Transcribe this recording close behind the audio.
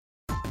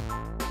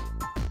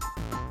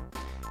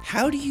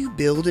How do you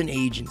build an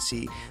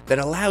agency that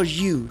allows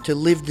you to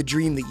live the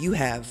dream that you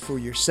have for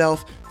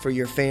yourself, for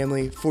your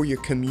family, for your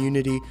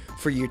community,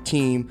 for your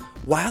team,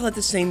 while at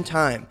the same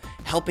time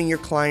helping your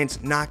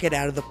clients knock it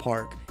out of the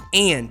park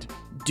and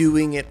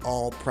doing it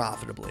all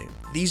profitably?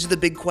 These are the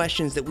big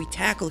questions that we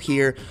tackle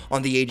here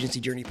on the Agency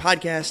Journey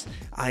podcast.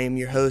 I am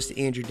your host,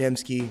 Andrew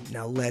Dembski.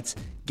 Now let's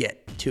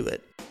get to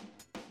it.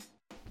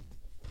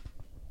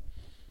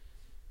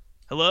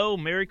 Hello,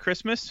 Merry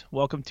Christmas.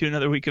 Welcome to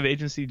another week of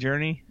Agency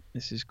Journey.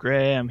 This is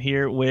Gray. I'm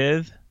here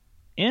with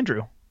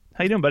Andrew.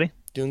 How you doing, buddy?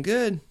 Doing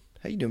good.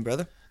 How you doing,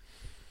 brother?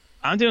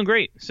 I'm doing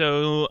great.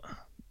 So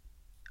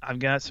I've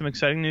got some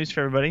exciting news for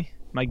everybody.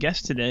 My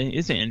guest today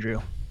is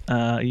Andrew.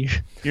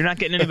 You're not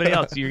getting anybody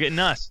else. You're getting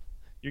us.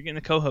 You're getting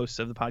the co-hosts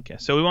of the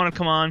podcast. So we want to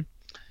come on,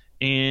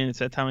 and it's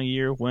that time of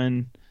year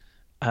when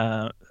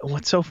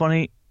what's so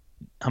funny,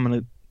 I'm going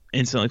to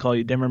instantly call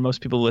you Dimmer.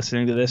 Most people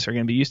listening to this are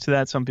going to be used to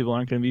that. Some people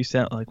aren't going to be used to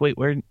that. Like, wait,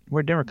 where'd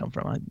Dimmer come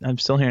from? I'm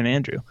still hearing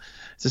Andrew.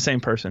 It's the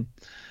same person.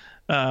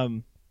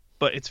 But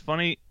it's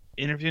funny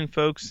interviewing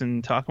folks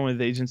and talking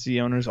with agency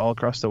owners all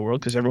across the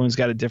world because everyone's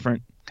got a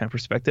different kind of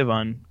perspective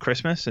on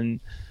Christmas, and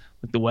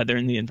like the weather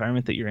and the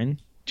environment that you're in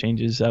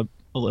changes up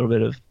a little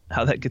bit of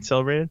how that gets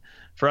celebrated.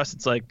 For us,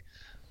 it's like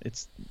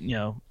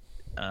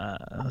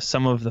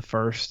some of the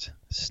first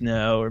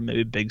snow or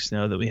maybe big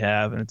snow that we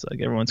have, and it's like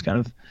everyone's kind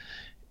of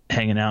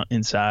hanging out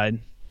inside,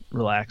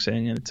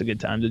 relaxing, and it's a good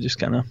time to just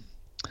kind of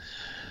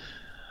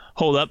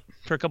hold up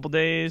for a couple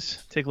days,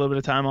 take a little bit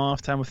of time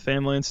off, time with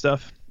family and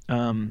stuff.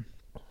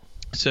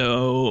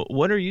 So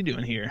what are you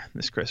doing here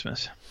this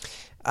Christmas?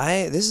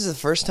 This is the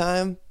first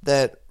time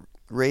that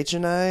Rach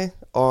and I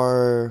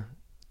are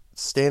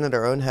staying at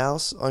our own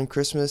house on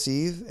Christmas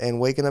Eve and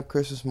waking up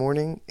Christmas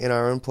morning in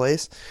our own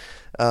place.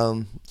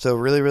 So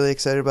really, really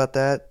excited about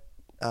that.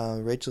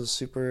 Rachel's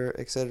super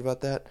excited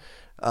about that.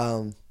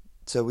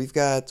 So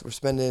we're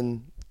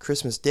spending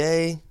Christmas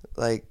Day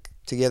like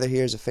together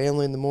here as a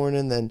family in the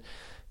morning. Then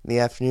in the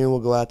afternoon we'll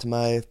go out to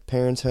my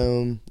parents'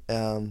 home.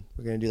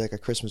 We're gonna do like a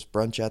Christmas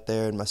brunch out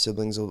there, and my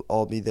siblings will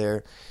all be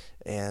there,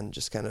 and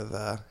just kind of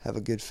have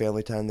a good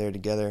family time there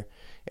together.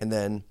 And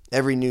then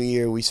every New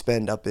Year we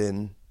spend up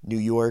in New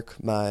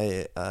York.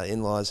 My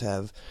in-laws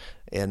have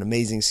an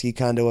amazing ski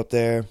condo up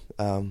there.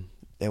 And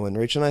when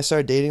Rachel and I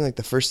started dating, like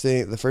the first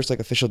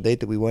official date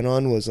that we went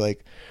on was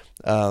like,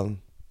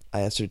 I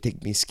asked her to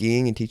take me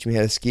skiing and teach me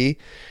how to ski.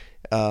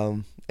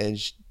 And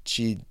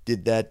she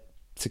did that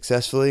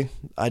successfully.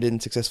 I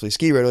didn't successfully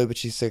ski right away, but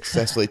she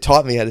successfully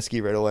taught me how to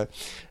ski right away.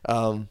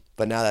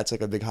 But now that's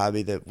like a big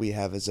hobby that we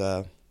have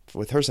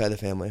with her side of the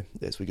family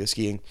as we go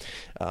skiing.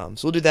 So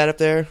we'll do that up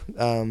there.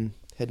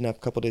 Heading up a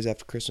couple days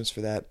after Christmas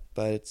for that.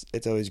 But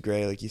it's always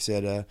great, like you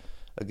said, a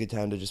good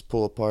time to just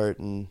pull apart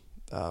and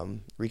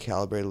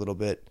recalibrate a little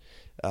bit.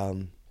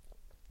 And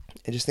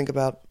just think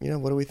about,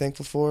 what are we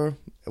thankful for?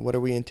 What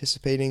are we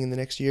anticipating in the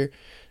next year?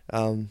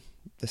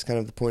 That's kind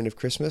of the point of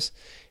Christmas,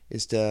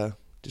 is to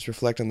just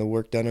reflect on the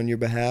work done on your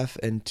behalf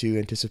and to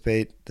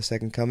anticipate the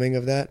second coming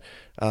of that,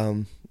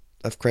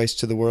 of Christ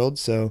to the world.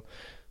 So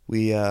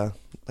we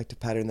like to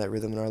pattern that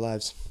rhythm in our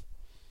lives.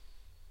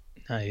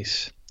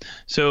 Nice.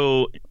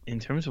 So in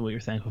terms of what you're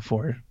thankful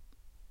for,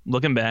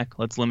 looking back,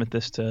 let's limit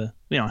this to,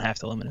 we don't have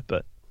to limit it,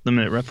 but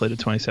limit it roughly to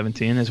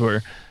 2017 as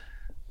we're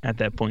at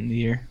that point in the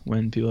year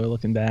when people are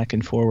looking back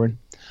and forward.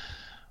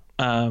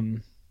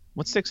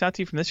 What sticks out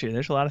to you from this year?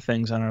 There's a lot of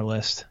things on our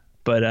list,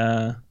 but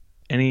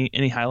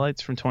any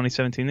highlights from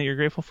 2017 that you're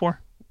grateful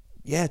for?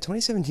 Yeah,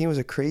 2017 was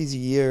a crazy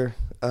year.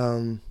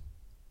 A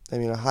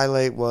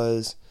highlight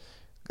was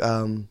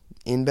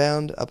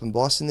Inbound up in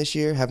Boston this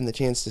year. Having the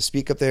chance to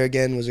speak up there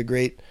again was a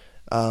great,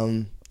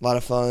 lot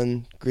of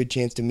fun, great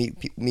chance to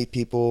meet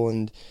people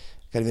and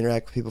kind of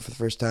interact with people for the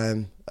first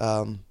time.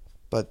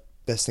 But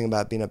best thing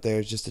about being up there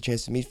is just a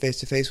chance to meet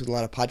face-to-face with a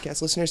lot of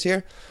podcast listeners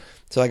here.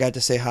 So I got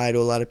to say hi to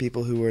a lot of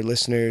people who were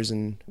listeners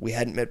and we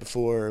hadn't met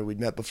before, or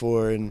we'd met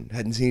before and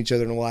hadn't seen each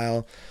other in a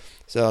while.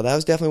 So that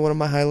was definitely one of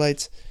my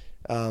highlights.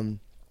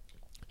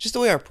 Just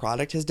the way our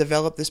product has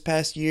developed this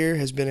past year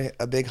has been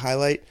a big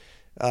highlight.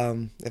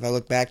 If I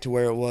look back to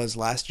where it was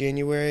last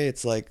January,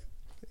 it's like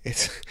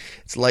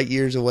it's light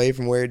years away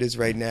from where it is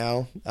right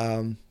now.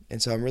 And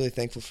so I'm really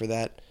thankful for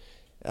that.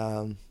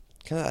 I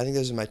think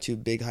those are my two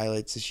big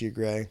highlights this year,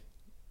 Gray.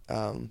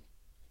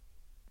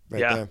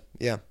 There.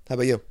 Yeah. How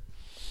about you?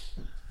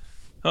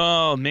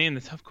 Oh man,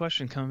 the tough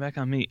question coming back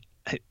on me.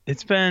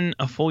 It's been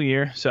a full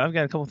year, so I've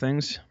got a couple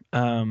things.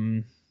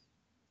 And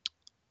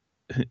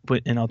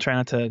I'll try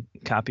not to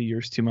copy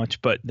yours too much,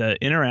 but the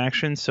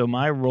interaction. So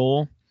my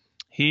role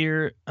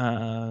here,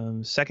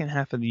 second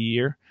half of the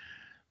year,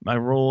 my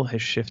role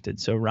has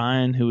shifted. So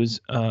Ryan, who was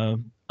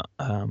one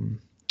of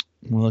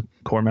the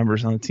core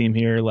members on the team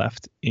here,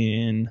 left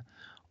in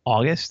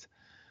August,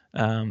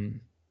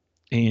 and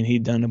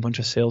he'd done a bunch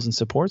of sales and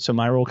support. So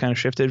my role kind of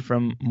shifted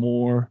from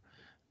more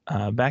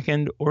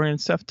back-end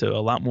oriented stuff to a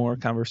lot more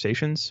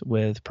conversations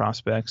with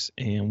prospects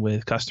and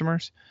with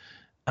customers.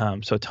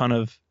 So a ton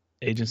of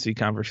agency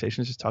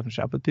conversations, just talking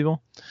shop with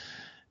people.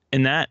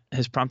 And that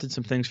has prompted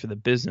some things for the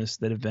business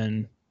that have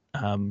been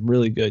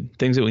really good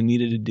things that we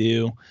needed to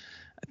do.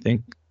 I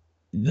think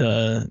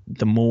the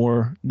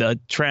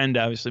trend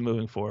obviously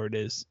moving forward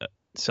is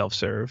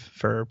self-serve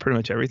for pretty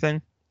much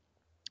everything,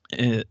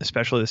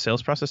 especially the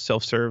sales process.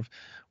 Self-serve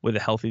with a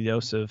healthy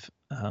dose of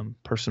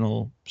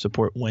personal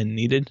support when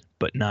needed,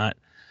 but not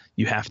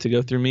you have to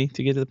go through me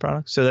to get to the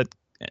product. So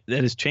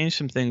that has changed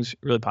some things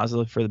really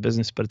positive for the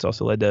business, but it's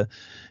also led to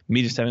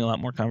me just having a lot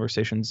more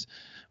conversations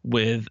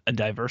with a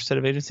diverse set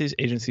of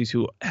agencies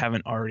who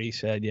haven't already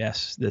said,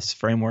 yes, this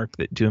framework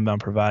that Do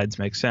Inbound provides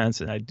makes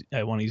sense, and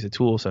I want to use a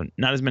tool. So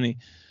not as many,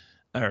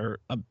 or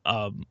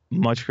a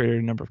much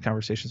greater number of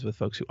conversations with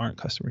folks who aren't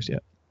customers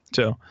yet.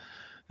 So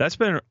that's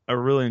been a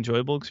really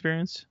enjoyable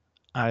experience.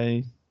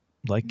 I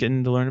like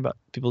getting to learn about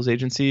people's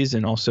agencies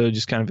and also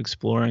just kind of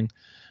exploring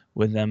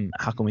with them,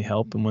 how can we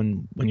help? And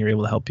when you're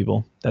able to help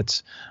people,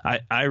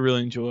 I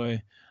really enjoy.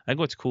 I think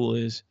what's cool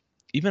is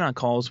even on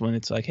calls when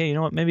it's like, hey, you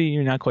know what, maybe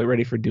you're not quite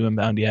ready for Do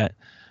Inbound yet.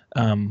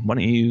 Why don't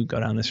you go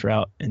down this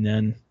route, and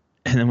then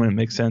when it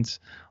makes sense,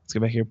 let's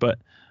get back here. But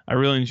I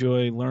really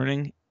enjoy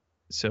learning.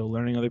 So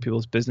learning other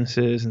people's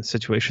businesses and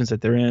situations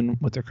that they're in,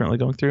 what they're currently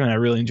going through. And I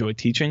really enjoy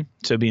teaching.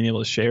 So being able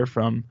to share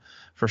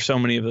for so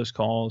many of those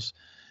calls,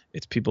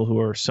 it's people who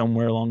are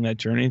somewhere along that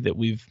journey that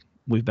we've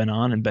been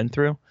on and been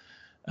through.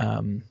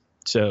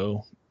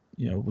 So,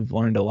 we've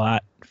learned a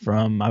lot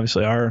from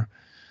obviously our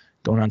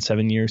going on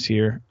 7 years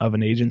here of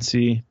an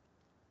agency.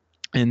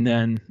 And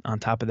then on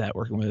top of that,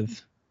 working with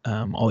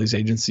all these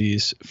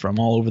agencies from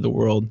all over the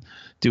world,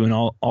 doing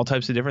all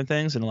types of different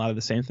things and a lot of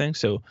the same things.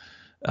 So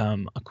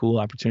a cool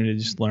opportunity to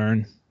just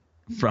learn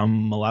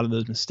from a lot of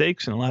those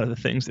mistakes and a lot of the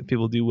things that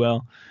people do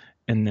well,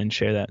 and then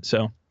share that.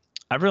 So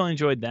I've really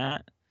enjoyed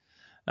that.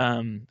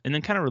 And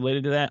then kind of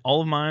related to that,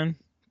 all of mine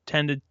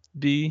tend to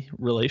be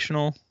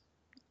relational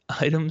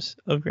items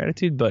of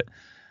gratitude, but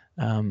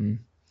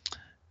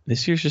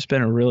this year's just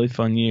been a really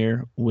fun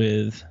year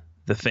with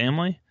the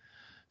family.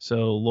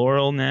 So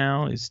Laurel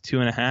now is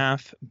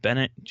 2.5.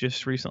 Bennett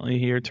just recently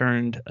here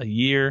turned a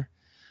year.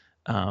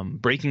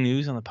 Breaking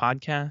news on the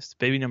podcast,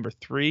 baby number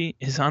 3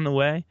 is on the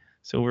way.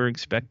 So we're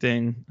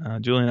expecting,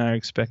 Julie and I are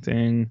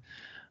expecting,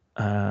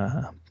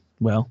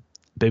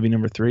 baby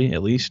number 3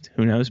 at least.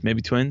 Who knows?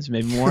 Maybe twins,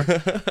 maybe more.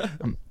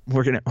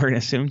 We're gonna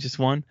assume just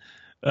one.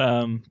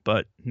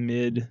 But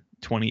mid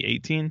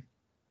 2018.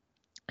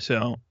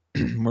 So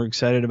we're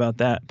excited about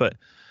that. But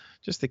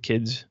just the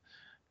kids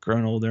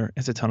growing older,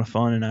 it's a ton of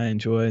fun, and I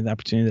enjoy the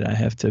opportunity that I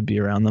have to be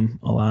around them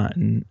a lot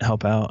and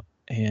help out.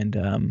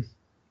 And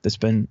that's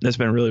been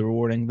really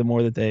rewarding. The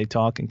more that they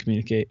talk and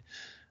communicate,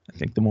 I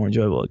think the more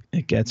enjoyable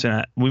it gets.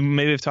 And we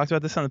maybe have talked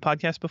about this on the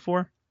podcast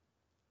before,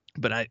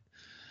 but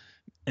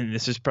and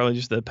this is probably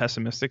just the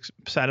pessimistic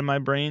side of my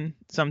brain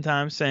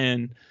sometimes,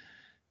 saying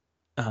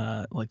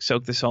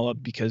soak this all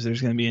up, because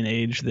there's going to be an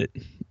age that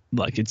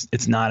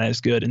it's not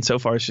as good. And so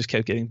far it's just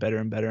kept getting better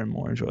and better and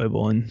more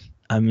enjoyable. And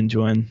I'm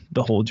enjoying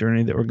the whole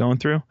journey that we're going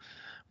through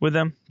with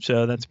them.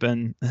 So has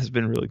been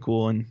really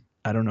cool. And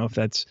I don't know if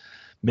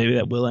maybe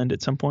that will end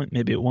at some point.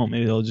 Maybe it won't.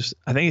 Maybe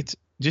I think it's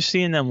just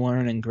seeing them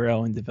learn and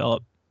grow and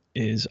develop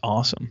is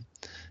awesome.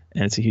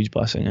 And it's a huge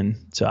blessing. And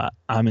so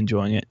I'm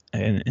enjoying it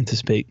and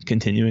anticipate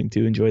continuing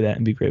to enjoy that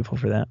and be grateful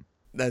for that.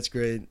 That's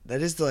great.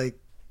 That is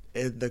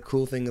the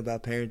cool thing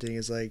about parenting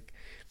is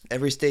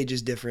every stage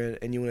is different,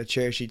 and you want to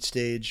cherish each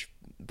stage.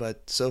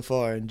 But so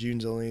far, and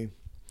June's only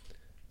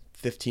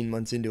 15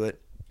 months into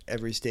it,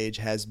 every stage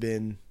has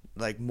been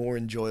more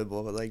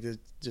enjoyable,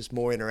 just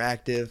more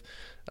interactive,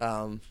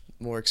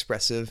 more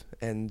expressive,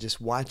 and just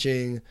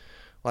watching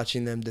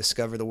them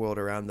discover the world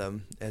around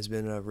them has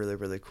been a really,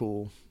 really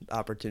cool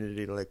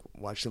opportunity to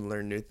watch them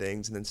learn new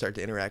things and then start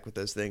to interact with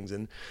those things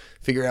and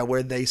figure out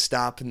where they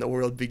stop and the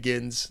world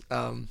begins.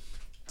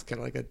 It's kind of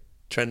like a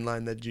trend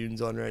line that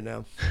June's on right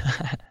now.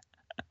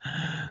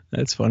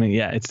 That's funny.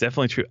 Yeah, it's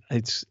definitely true.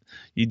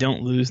 You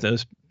don't lose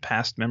those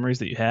past memories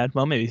that you had.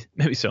 Well, maybe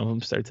some of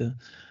them start to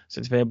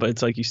fade, but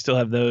it's you still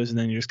have those, and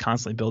then you're just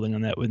constantly building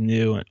on that with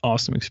new and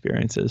awesome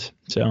experiences.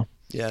 So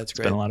yeah, it's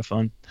great. Been a lot of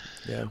fun.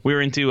 Yeah,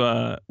 we're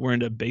into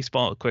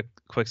baseball. A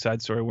quick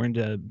side story. We're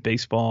into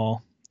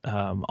baseball.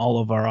 All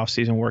of our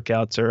off-season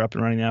workouts are up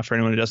and running now. For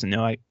anyone who doesn't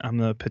know, I'm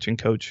the pitching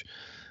coach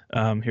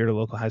here at a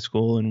local high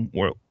school, and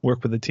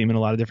work with the team in a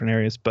lot of different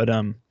areas. But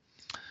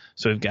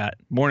so we've got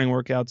morning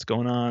workouts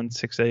going on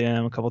 6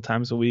 a.m. a couple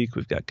times a week.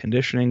 We've got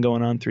conditioning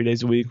going on 3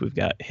 days a week. We've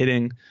got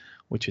hitting,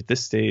 which at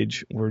this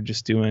stage we're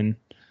just doing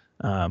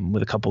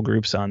with a couple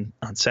groups on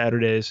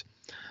Saturdays.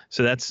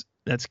 So that's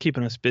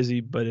keeping us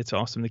busy, but it's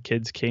awesome. The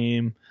kids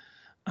came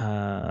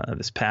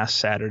this past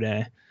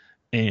Saturday,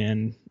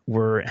 and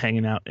we're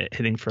hanging out at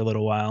hitting for a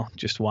little while,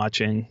 just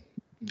watching,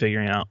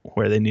 figuring out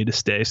where they need to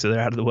stay so they're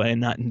out of the way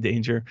and not in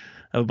danger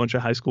of a bunch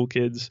of high school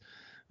kids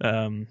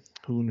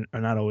who are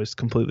not always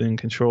completely in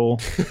control,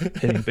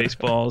 hitting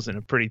baseballs in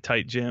a pretty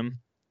tight gym.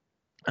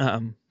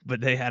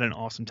 But they had an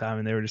awesome time,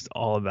 and they were just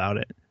all about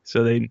it.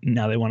 So they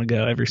want to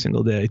go every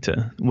single day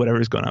to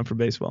whatever's going on for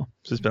baseball.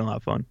 So it's been a lot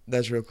of fun.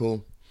 That's real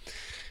cool.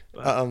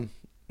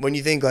 When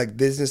you think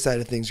business side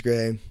of things,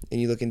 Gray,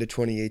 and you look into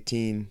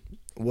 2018,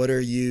 what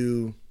are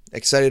you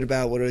excited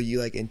about? What are you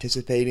like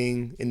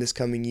anticipating in this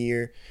coming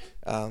year?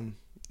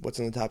 What's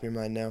on the top of your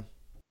mind now?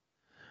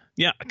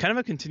 Yeah, kind of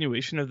a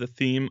continuation of the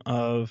theme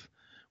of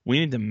we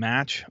need to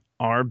match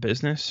our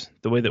business,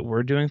 the way that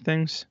we're doing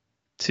things,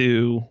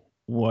 to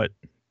what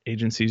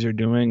agencies are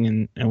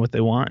doing and what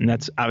they want. And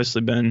that's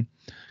obviously been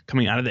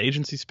coming out of the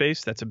agency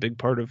space. That's a big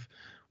part of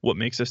what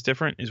makes us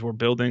different is we're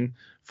building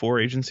for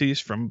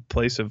agencies from a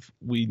place of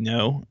we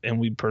know and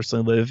we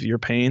personally live your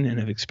pain and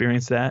have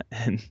experienced that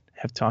and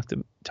have talked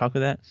about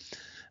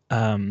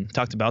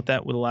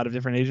that with a lot of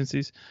different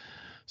agencies.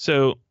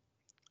 So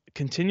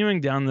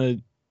continuing down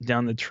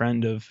the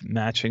trend of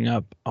matching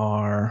up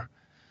our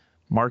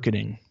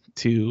marketing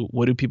to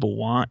what do people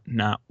want,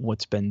 not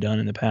what's been done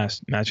in the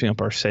past, matching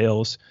up our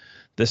sales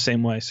the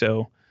same way.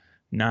 So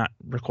not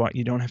require,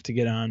 you don't have to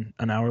get on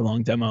an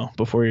hour-long demo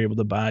before you're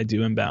able to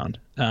do inbound.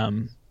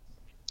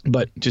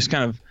 But just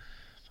kind of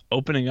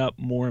opening up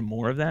more and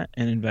more of that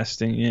and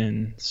investing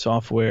in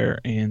software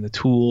and the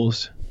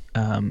tools,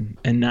 and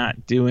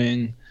not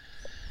doing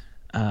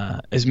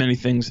as many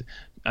things.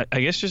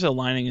 I guess just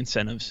aligning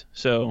incentives.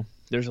 So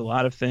there's a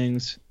lot of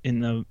things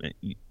and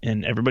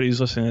everybody who's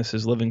listening to this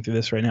is living through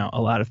this right now.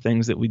 A lot of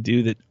things that we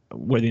do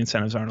where the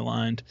incentives aren't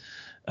aligned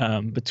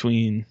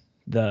between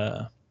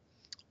the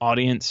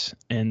audience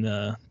and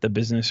the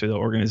business or the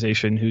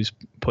organization who's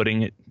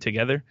putting it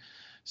together.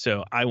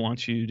 So I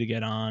want you to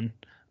get on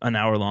an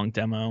hour-long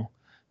demo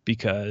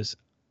because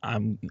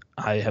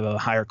I have a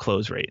higher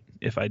close rate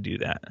if I do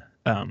that.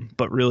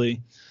 But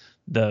really,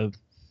 the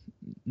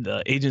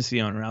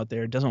agency owner out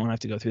there doesn't want to have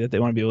to go through that. They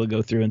want to be able to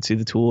go through and see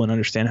the tool and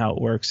understand how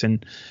it works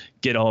and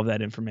get all of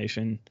that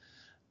information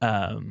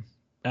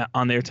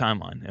on their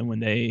timeline. And when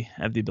they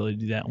have the ability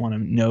to do that, want to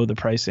know the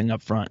pricing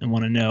up front and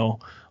want to know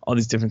all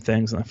these different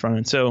things on the front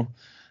end. So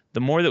the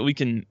more that we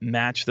can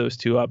match those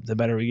two up, the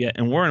better we get.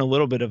 And we're in a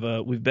little bit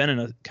of we've been in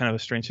a kind of a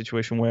strange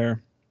situation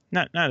where,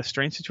 not a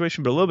strange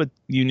situation, but a little bit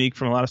unique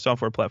from a lot of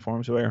software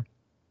platforms where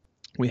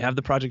we have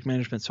the project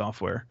management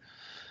software,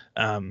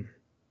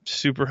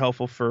 super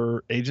helpful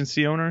for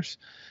agency owners,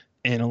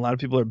 and a lot of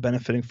people are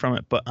benefiting from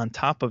it. But on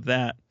top of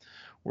that,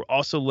 we're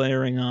also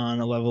layering on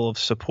a level of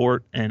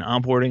support and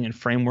onboarding and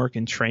framework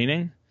and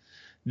training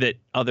that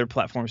other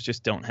platforms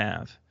just don't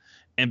have.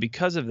 And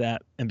because of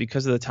that, and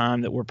because of the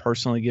time that we're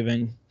personally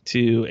giving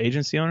to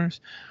agency owners,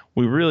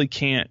 we really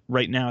can't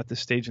right now at this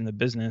stage in the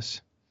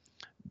business,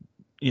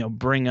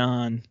 bring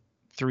on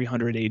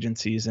 300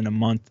 agencies in a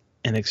month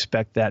and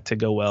expect that to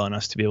go well and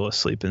us to be able to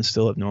sleep and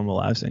still have normal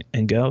lives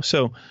and go.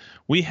 So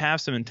we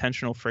have some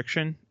intentional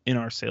friction in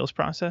our sales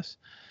process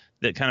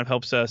that kind of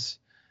helps us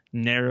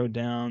narrow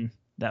down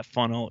that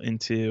funnel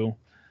into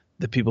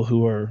the people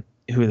who are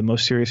the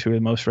most serious, who are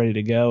the most ready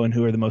to go, and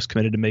who are the most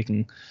committed to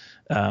making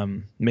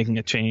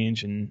a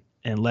change and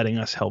letting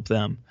us help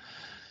them.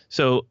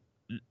 So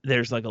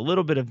there's like a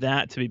little bit of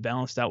that to be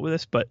balanced out with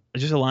this, but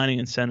just aligning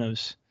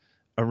incentives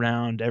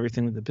around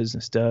everything that the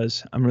business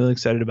does. I'm really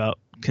excited about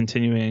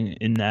continuing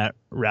in that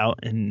route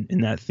and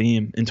in that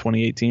theme in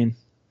 2018. Does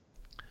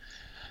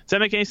that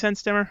make any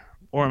sense, Timmer?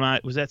 Or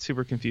was that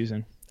super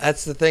confusing?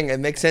 That's the thing. It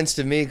makes sense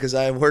to me because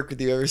I work with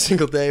you every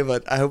single day,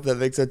 but I hope that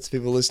makes sense to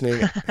people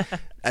listening.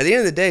 At the end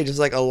of the day, just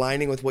like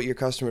aligning with what your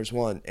customers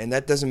want. And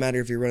that doesn't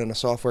matter if you're running a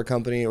software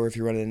company or if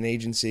you're running an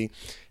agency.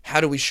 How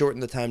do we shorten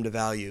the time to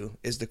value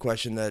is the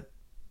question that,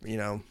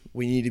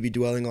 we need to be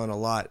dwelling on a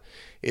lot.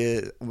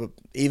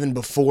 Even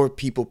before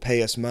people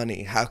pay us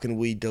money, how can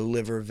we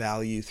deliver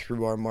value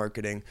through our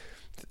marketing?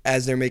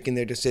 As they're making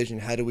their decision,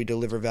 how do we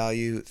deliver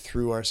value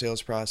through our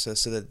sales process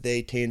so that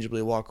they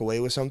tangibly walk away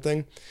with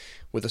something?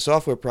 With a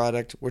software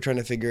product, we're trying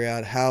to figure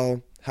out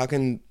how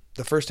can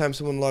the first time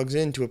someone logs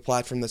into a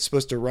platform that's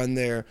supposed to run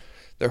their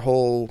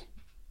whole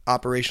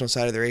operational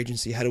side of their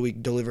agency, how do we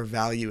deliver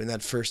value in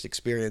that first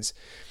experience?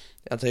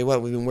 I'll tell you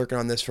what, we've been working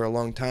on this for a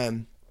long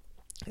time,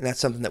 and that's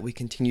something that we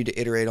continue to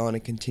iterate on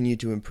and continue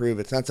to improve.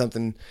 It's not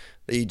something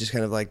that you just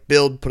kind of like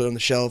build, put it on the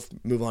shelf,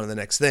 move on to the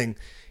next thing.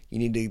 You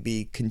need to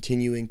be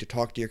continuing to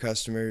talk to your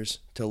customers,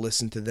 to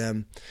listen to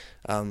them.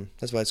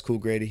 That's why it's cool,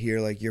 Gray, to hear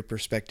like your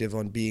perspective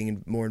on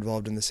being more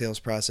involved in the sales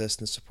process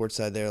and the support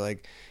side there.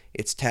 Like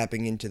it's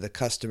tapping into the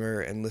customer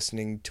and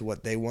listening to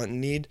what they want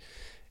and need.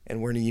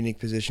 And we're in a unique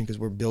position because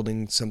we're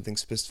building something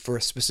for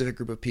a specific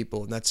group of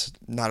people. And that's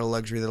not a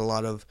luxury that a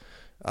lot of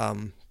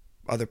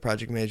other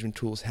project management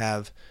tools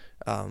have.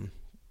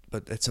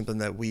 But it's something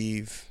that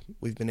we've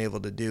been able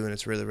to do, and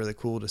it's really, really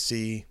cool to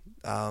see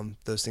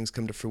those things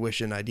come to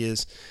fruition,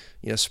 ideas,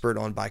 spurred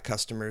on by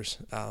customers.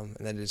 And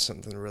that is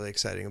something really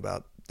exciting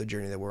about the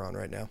journey that we're on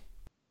right now.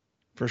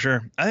 For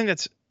sure. I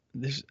think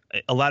there's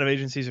a lot of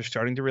agencies are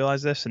starting to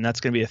realize this, and that's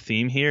going to be a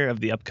theme here of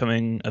the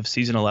upcoming of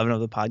season 11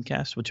 of the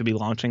podcast, which will be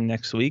launching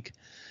next week.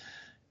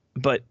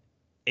 But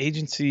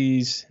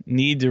agencies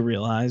need to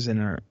realize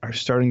and are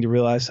starting to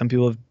realize, some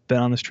people have been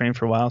on this train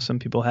for a while, some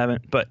people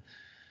haven't, but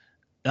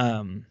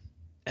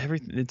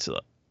everything, it's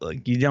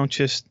like you don't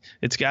just,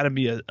 it's got to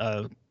be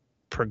a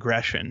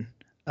progression,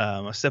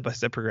 a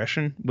step-by-step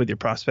progression with your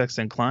prospects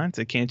and clients.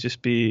 It can't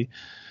just be,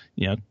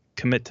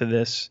 commit to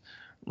this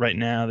right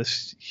now,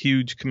 this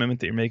huge commitment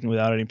that you're making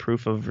without any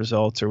proof of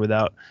results or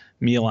without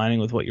me aligning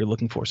with what you're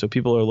looking for. So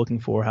people are looking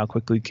for how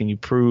quickly can you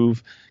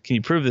prove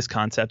this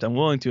concept? I'm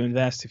willing to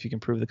invest if you can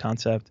prove the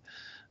concept.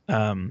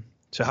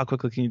 So how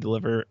quickly can you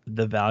deliver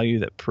the value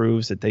that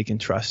proves that they can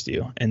trust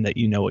you and that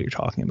you know what you're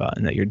talking about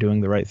and that you're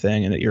doing the right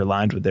thing and that you're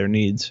aligned with their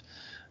needs?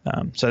 So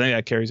I think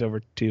that carries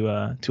over to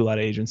a lot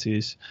of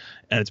agencies,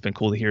 and it's been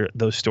cool to hear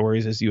those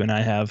stories as you and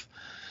I have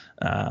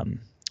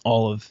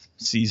all of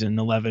season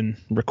 11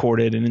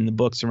 recorded and in the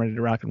books and ready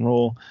to rock and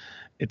roll.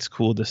 It's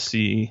cool to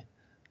see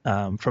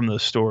from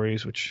those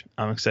stories, which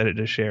I'm excited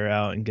to share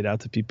out and get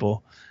out to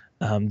people,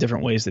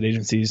 different ways that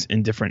agencies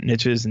in different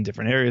niches and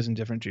different areas and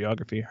different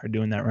geography are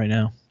doing that right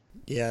now.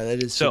 Yeah,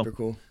 that is super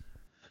cool.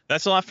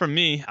 That's a lot from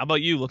me. How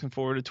about you? Looking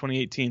forward to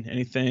 2018?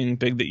 Anything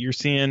big that you're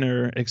seeing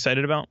or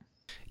excited about?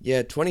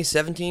 Yeah,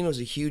 2017 was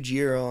a huge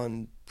year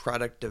on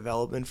product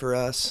development for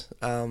us.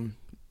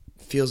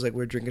 Feels like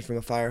we're drinking from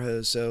a fire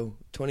hose. So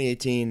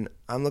 2018,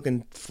 I'm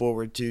looking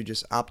forward to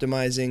just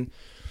optimizing,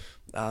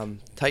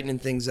 tightening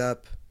things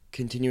up,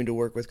 continuing to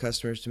work with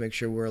customers to make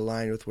sure we're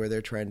aligned with where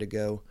they're trying to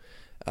go,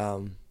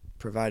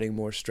 providing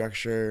more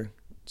structure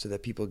so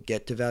that people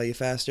get to value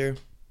faster.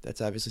 That's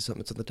obviously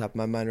something that's on the top of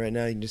my mind right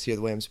now. You can just hear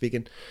the way I'm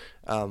speaking.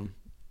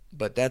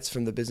 But that's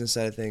from the business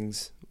side of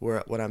things,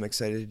 where what I'm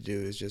excited to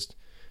do is just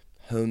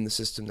hone the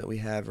system that we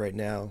have right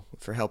now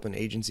for helping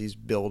agencies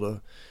build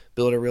a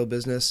real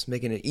business,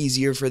 making it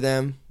easier for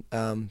them,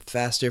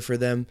 faster for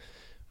them,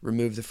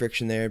 remove the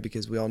friction there,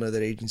 because we all know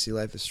that agency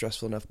life is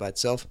stressful enough by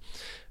itself.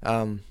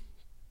 So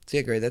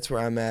yeah, great. That's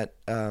where I'm at.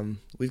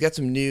 We've got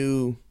some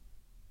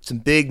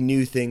big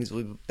new things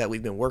that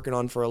we've been working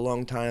on for a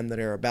long time that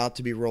are about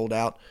to be rolled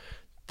out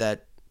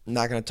that I'm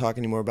not going to talk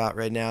anymore about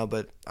right now,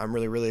 but I'm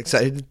really, really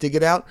excited to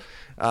get out.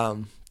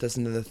 That's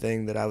another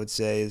thing that I would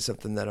say is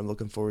something that I'm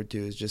looking forward to,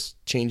 is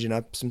just changing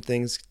up some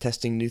things,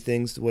 testing new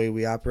things, the way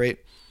we operate.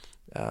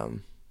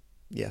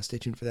 Yeah, stay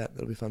tuned for that.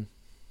 That'll be fun.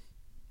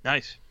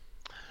 Nice.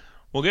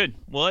 Well, good.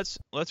 Well,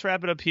 let's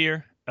wrap it up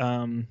here. I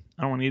don't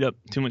want to eat up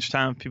too much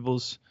time of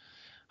people's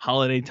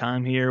holiday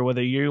time here,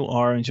 whether you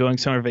are enjoying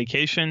summer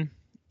vacation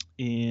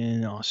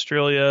in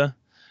Australia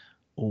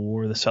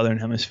or the Southern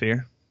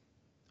Hemisphere.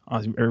 I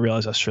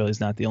realize Australia is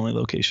not the only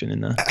location in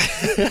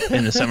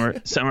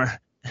the summer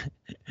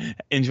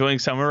enjoying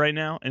summer right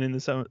now and in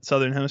the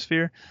Southern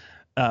Hemisphere.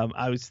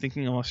 I was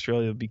thinking of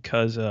Australia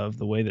because of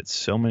the way that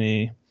so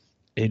many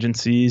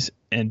agencies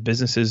and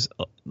businesses,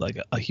 like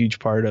a huge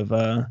part of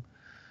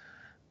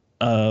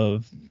or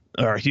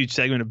a huge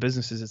segment of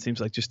businesses, it seems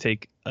like, just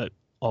take a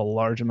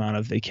large amount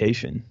of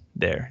vacation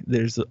there.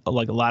 There's a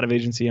lot of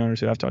agency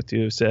owners who I've talked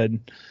to have said,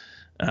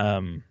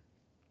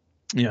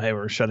 hey,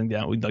 we're shutting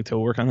down. We'd like to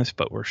work on this,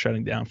 but we're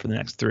shutting down for the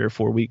next 3 or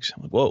 4 weeks.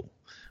 I'm like, whoa,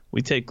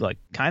 we take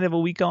kind of a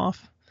week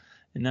off,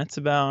 and that's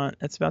about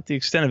the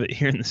extent of it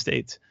here in the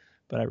States.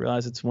 But I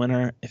realize it's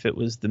winter. If it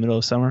was the middle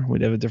of summer,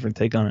 we'd have a different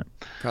take on it.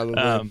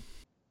 Probably.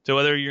 So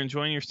whether you're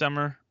enjoying your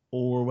summer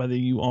or whether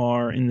you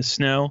are in the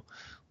snow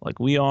like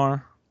we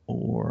are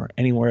or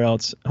anywhere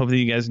else, hopefully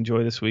you guys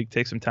enjoy this week.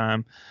 Take some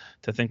time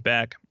to think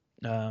back.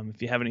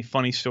 If you have any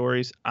funny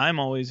stories, I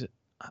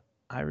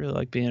really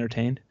like being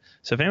entertained.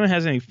 So if anyone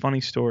has any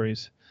funny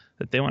stories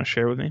that they want to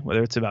share with me,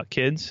 whether it's about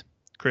kids,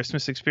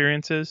 Christmas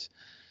experiences,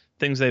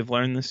 things they've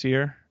learned this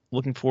year,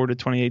 looking forward to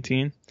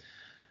 2018,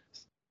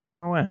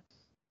 over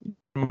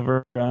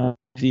via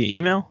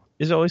email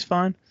is always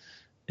fine.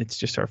 It's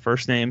just our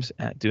first names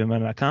at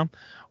doinbound.com,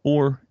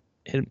 or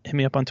hit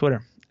me up on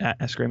Twitter at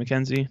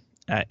 @SGrayMcKenzie,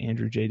 at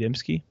Andrew J.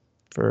 Dimsky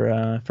for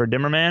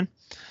Dimmerman,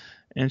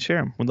 and share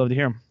them. We'd love to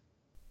hear them.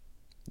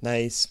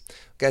 Nice.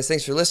 Guys,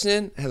 thanks for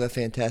listening. Have a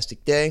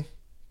fantastic day.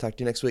 Talk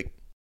to you next week.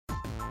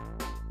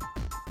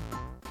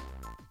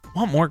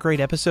 Want more great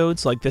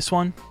episodes like this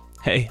one?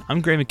 Hey,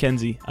 I'm Gray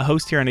McKenzie, a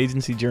host here on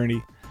Agency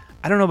Journey.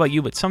 I don't know about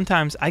you, but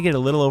sometimes I get a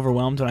little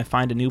overwhelmed when I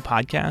find a new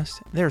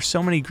podcast. There are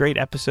so many great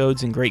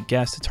episodes and great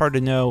guests, it's hard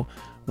to know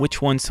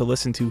which ones to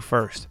listen to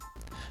first.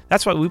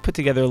 That's why we put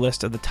together a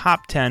list of the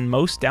top 10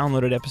 most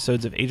downloaded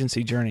episodes of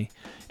Agency Journey,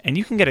 and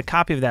you can get a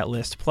copy of that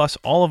list plus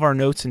all of our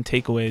notes and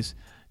takeaways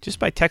just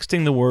by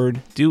texting the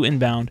word Do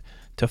Inbound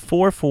to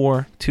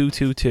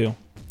 44222.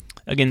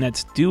 Again,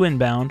 that's Do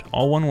Inbound,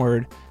 all one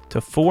word,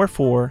 to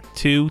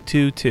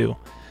 44222.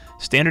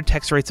 Standard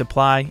text rates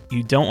apply.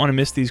 You don't want to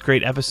miss these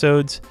great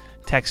episodes.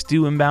 Text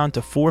Do Inbound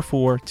to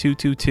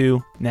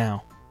 44222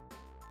 now.